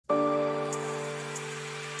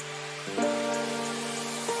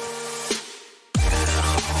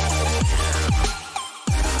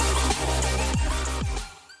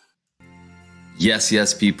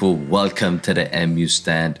Yes, people, welcome to the MU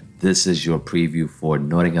stand. This is your preview for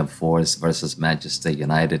Nottingham Forest versus Manchester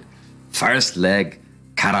United. First leg,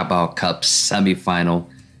 Carabao Cup semi-final.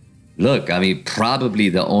 Look, I mean, probably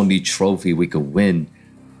the only trophy we could win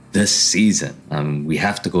this season. We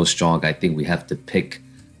have to go strong. I think we have to pick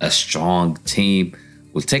a strong team.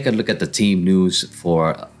 We'll take a look at the team news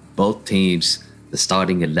for both teams, the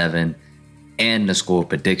starting 11, and the score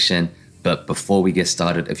prediction. But before we get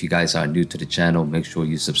started, if you guys are new to the channel, make sure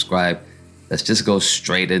you subscribe. Let's just go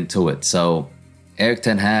straight into it. So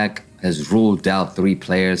Ten Hag has ruled out 3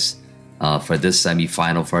 players for this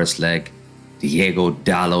semi-final first leg. Diego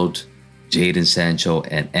Dalot, Jadon Sancho,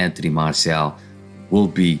 and Antony Martial will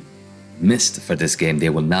be missed for this game.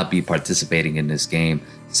 They will not be participating in this game.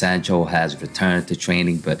 Sancho has returned to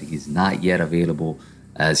training, but he's not yet available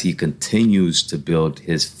as he continues to build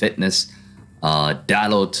his fitness.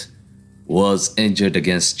 Dalot was injured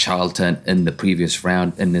against Charlton in the previous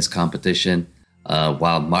round in this competition,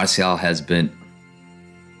 while Martial has been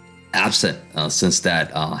absent since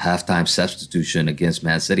that halftime substitution against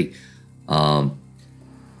Man City. The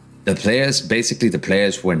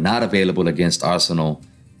players were not available against Arsenal.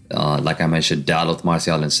 Like I mentioned, Dalot,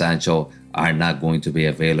 Martial, and Sancho are not going to be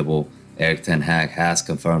available. Ten Hag has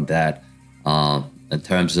confirmed that. In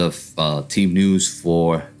terms of team news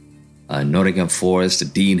for Nottingham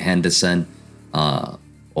Forest, Dean Henderson,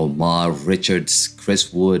 Omar Richards,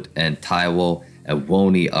 Chris Wood, and Taiwo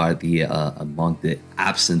Awoni are among the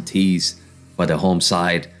absentees for the home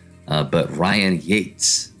side. But Ryan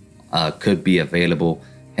Yates could be available.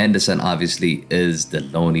 Henderson obviously is the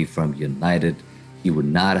loanee from United. He would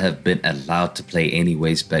not have been allowed to play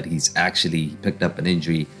anyways, but he's actually picked up an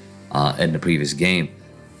injury in the previous game.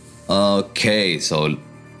 Okay, so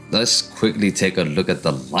let's quickly take a look at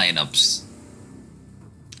the lineups.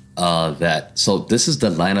 So this is the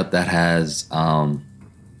lineup that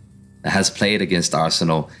has played against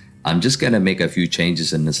Arsenal. I'm just gonna make a few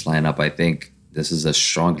changes in this lineup. I think this is a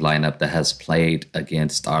strong lineup that has played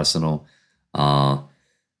against Arsenal. I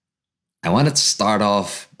wanted to start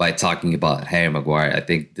off by talking about Harry Maguire. I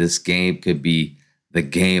think this game could be the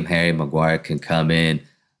game Harry Maguire can come in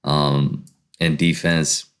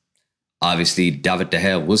defense. Obviously, David De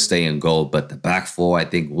Gea will stay in goal, but the back four, I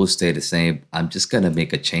think, will stay the same. I'm just going to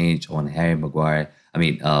make a change on Harry Maguire.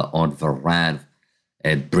 On Varane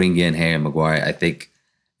and bring in Harry Maguire. I think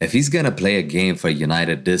if he's going to play a game for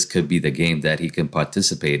United, this could be the game that he can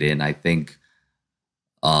participate in. I think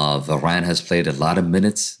Varane has played a lot of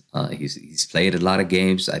minutes. He's played a lot of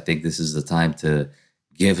games. I think this is the time to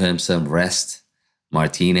give him some rest.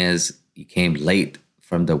 Martinez, he came late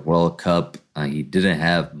from the World Cup. He didn't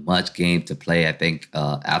have much game to play, I think,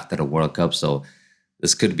 after the World Cup. So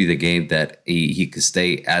this could be the game that he could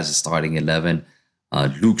stay as a starting 11.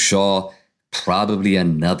 Luke Shaw, probably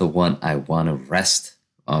another one I want to rest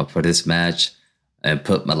for this match and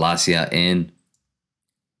put Malacia in.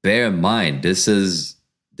 Bear in mind, this is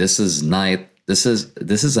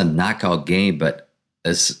a knockout game, but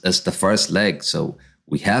it's the first leg, so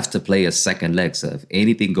we have to play a second leg. So if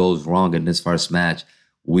anything goes wrong in this first match,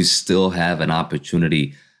 we still have an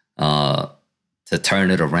opportunity to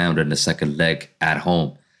turn it around in the second leg at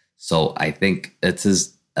home. So I think it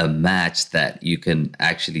is a match that you can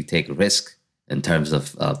actually take risk in terms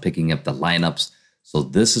of picking up the lineups. So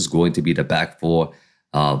this is going to be the back four.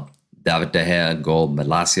 David De Gea in goal,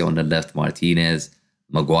 Malacia on the left, Martinez.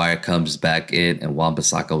 Maguire comes back in, and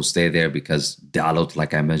Wan-Bissaka will stay there because Dalot,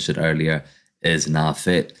 like I mentioned earlier, is not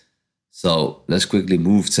fit. So let's quickly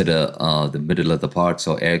move to the middle of the park.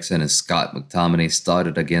 So Eriksen and Scott McTominay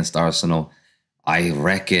started against Arsenal. I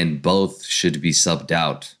reckon both should be subbed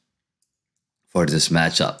out for this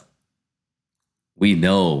matchup. We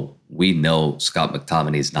know Scott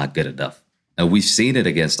McTominay is not good enough. And we've seen it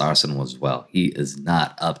against Arsenal as well. He is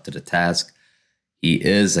not up to the task. He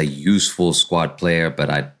is a useful squad player, but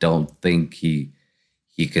I don't think he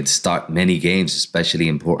could start many games, especially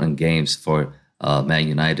important games for Man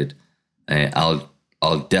United. And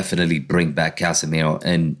I'll definitely bring back Casemiro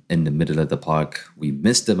in the middle of the park. We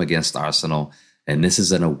missed him against Arsenal, and this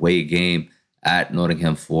is an away game at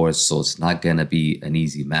Nottingham Forest, so it's not going to be an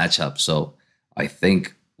easy matchup. So I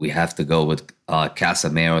think we have to go with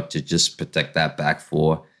Casemiro to just protect that back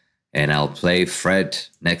four, and I'll play Fred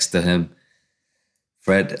next to him.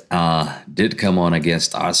 Fred did come on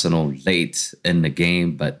against Arsenal late in the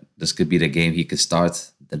game, but this could be the game he could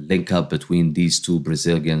start. The link up between these two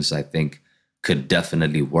Brazilians, I think, could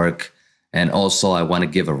definitely work. And also, I want to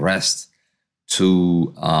give a rest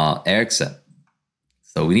to Eriksen.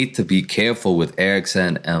 So we need to be careful with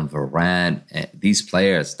Eriksen and Varane, and these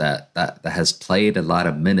players that has played a lot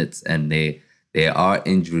of minutes, and they They are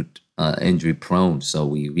injury prone, so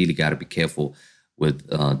we really got to be careful with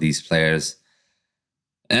these players.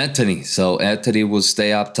 Antony. So Antony will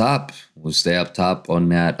stay up top. Will stay up top on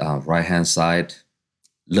that right-hand side.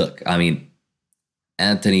 Look, I mean,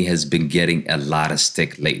 Antony has been getting a lot of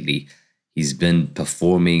stick lately. He's been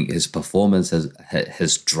performing. His performance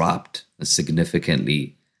has dropped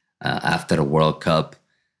significantly after the World Cup.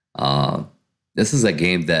 This is a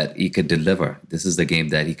game that he could deliver. This is the game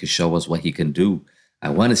that he could show us what he can do. I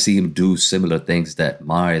want to see him do similar things that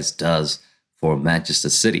Mahrez does for Manchester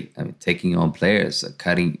City. I mean, taking on players,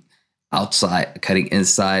 cutting outside, cutting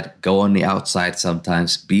inside, go on the outside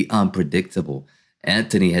sometimes, be unpredictable.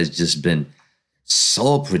 Antony has just been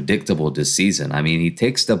so predictable this season. I mean, he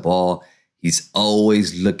takes the ball. He's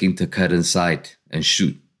always looking to cut inside and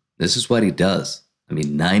shoot. This is what he does. I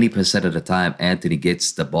mean, 90% of the time, Antony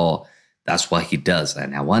gets the ball. That's what he does.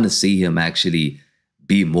 And I want to see him actually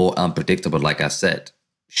be more unpredictable, like I said.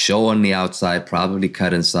 Show on the outside, probably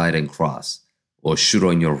cut inside and cross, or shoot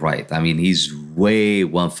on your right. I mean, he's way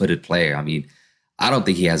one-footed player. I mean, I don't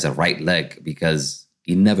think he has a right leg because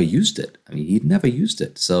he never used it. I mean, he never used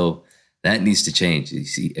it. So that needs to change. You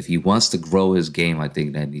see, if he wants to grow his game, I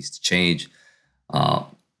think that needs to change.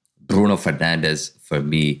 Bruno Fernandes, for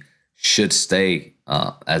me, should stay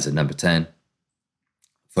as a number 10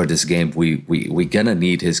 for this game. We're gonna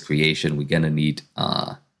need his creation. We're gonna need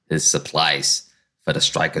his supplies for the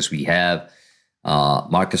strikers we have.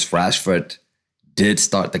 Marcus Rashford did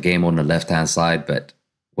start the game on the left-hand side, but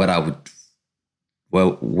what I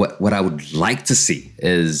would like to see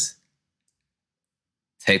is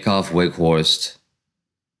take off Weghorst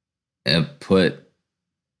and put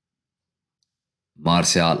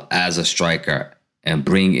Martial as a striker and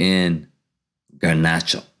bring in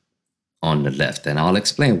Garnacho on the left. And I'll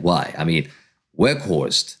explain why. I mean,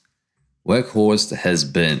 Weghorst has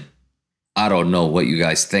been, I don't know what you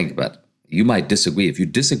guys think, but you might disagree. If you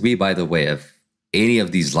disagree, by the way, of any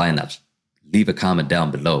of these lineups, leave a comment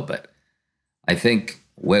down below. But I think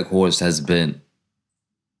Weghorst has been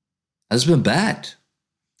bad.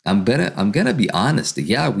 I'm gonna be honest.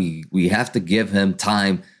 Yeah, we have to give him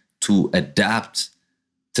time to adapt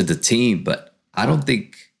to the team, but I don't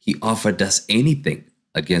think he offered us anything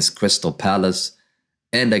against Crystal Palace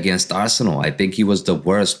and against Arsenal. I think he was the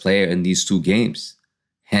worst player in these two games.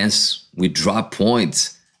 Hence, we dropped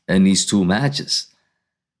points in these two matches.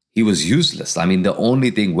 He was useless. I mean, the only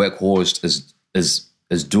thing Weghorst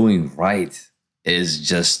is doing right is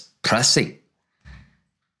just pressing.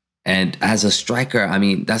 And as a striker, I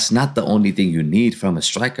mean, that's not the only thing you need from a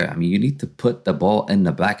striker. I mean, you need to put the ball in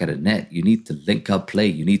the back of the net. You need to link up play.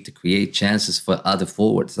 You need to create chances for other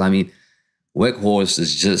forwards. I mean, Weghorst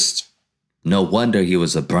is just, no wonder he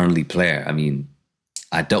was a Burnley player. I mean,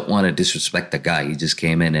 I don't want to disrespect the guy. He just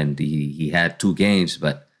came in and he had 2 games,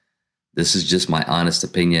 but this is just my honest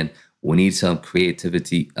opinion. We need some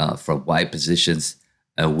creativity from wide positions.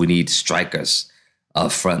 We need strikers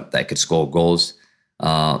up front that could score goals.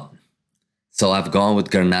 So I've gone with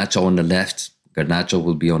Garnacho on the left. Garnacho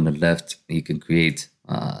will be on the left. He can create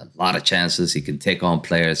a lot of chances. He can take on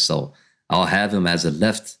players. So I'll have him as a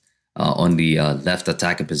left on the left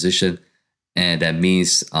attacking position. And that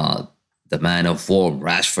means the man of form,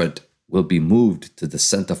 Rashford, will be moved to the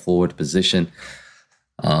center forward position.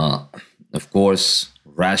 Of course,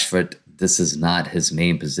 Rashford, this is not his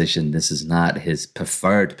main position. This is not his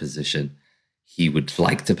preferred position. He would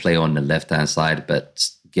like to play on the left-hand side, but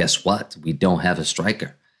guess what? We don't have a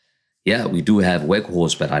striker. Yeah, we do have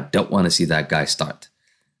Weghorst, but I don't want to see that guy start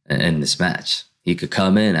in this match. He could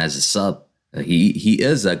come in as a sub. He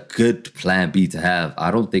is a good plan B to have. I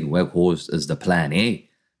don't think Weghorst is the plan A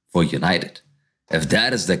for United. If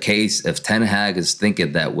that is the case, if Ten Hag is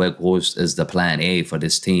thinking that Weghorst is the plan A for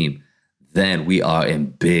this team, then we are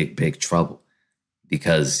in big, big trouble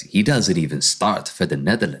because he doesn't even start for the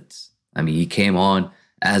Netherlands. I mean, he came on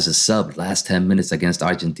as a sub last 10 minutes against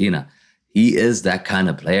Argentina. He is that kind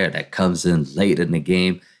of player that comes in late in the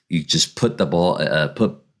game. You just put the ball,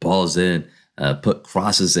 put balls in, put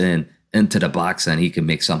crosses into the box, and he can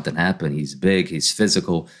make something happen. He's big, he's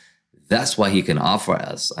physical. That's what he can offer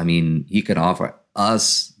us. I mean, he can offer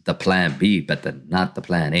us the plan B, but not the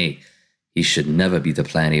plan A. He should never be the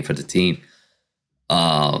plan A for the team.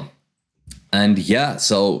 And yeah,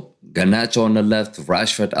 so Garnacho on the left,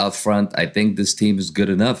 Rashford out front. I think this team is good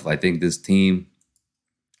enough. I think this team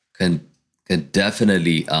can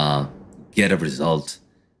definitely get a result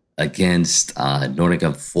against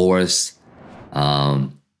Nottingham Forest.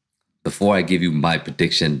 Before I give you my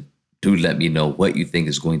prediction, do let me know what you think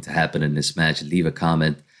is going to happen in this match. Leave a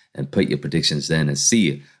comment and put your predictions in and see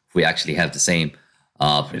if we actually have the same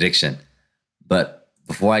prediction. But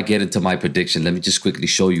before I get into my prediction, let me just quickly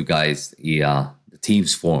show you guys the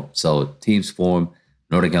team's form. So team's form,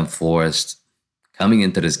 Nottingham Forest, coming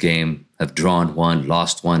into this game, have drawn 1,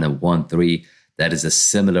 lost 1, and won 3. That is a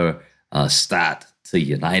similar stat to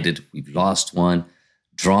United. We've lost 1,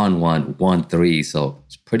 drawn 1, won 3. So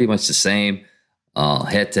it's pretty much the same.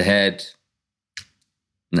 Head-to-head,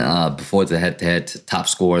 before the head-to-head, top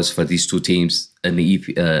scorers for these two teams in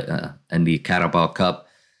the Carabao Cup.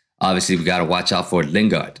 Obviously, we got to watch out for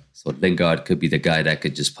Lingard. So Lingard could be the guy that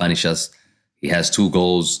could just punish us. He has 2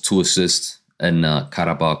 goals, 2 assists in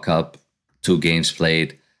Carabao Cup, 2 games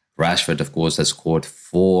played. Rashford, of course, has scored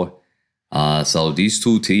 4. So these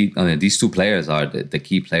two players are the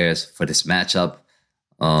key players for this matchup.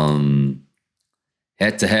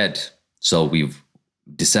 Head-to-head. So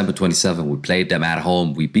December 27th, we played them at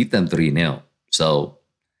home. We beat them 3-0. So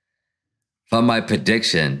from my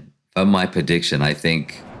prediction, I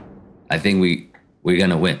think we're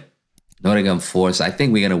gonna win. Nottingham Forest, I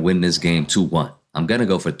think we're gonna win this game 2-1. I'm gonna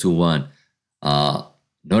go for 2-1.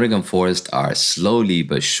 Nottingham Forest are slowly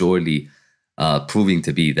but surely proving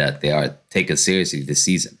to be that they are taken seriously this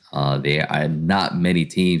season. There are not many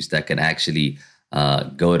teams that can actually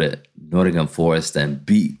go to Nottingham Forest and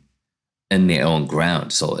beat in their own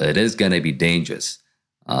ground. So it is going to be dangerous.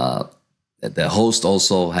 The hosts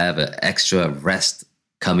also have an extra rest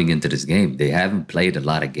coming into this game. They haven't played a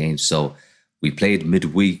lot of games. So we played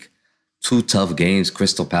midweek, 2 tough games,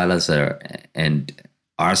 Crystal Palace and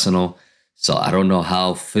Arsenal. So I don't know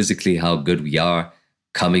how good we are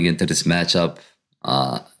coming into this matchup.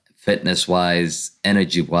 Fitness-wise,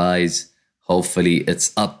 energy-wise, hopefully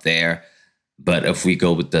it's up there. But if we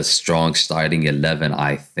go with the strong starting 11,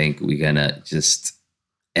 I think we're going to just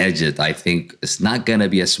edge it. I think it's not going to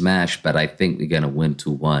be a smash, but I think we're going to win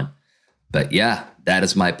 2-1. But yeah, that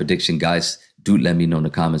is my prediction, guys. Do let me know in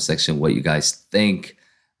the comment section what you guys think.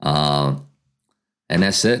 And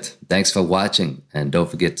that's it. Thanks for watching. And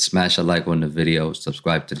don't forget to smash a like on the video.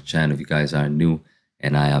 Subscribe to the channel if you guys are new.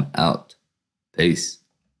 And I am out. Peace.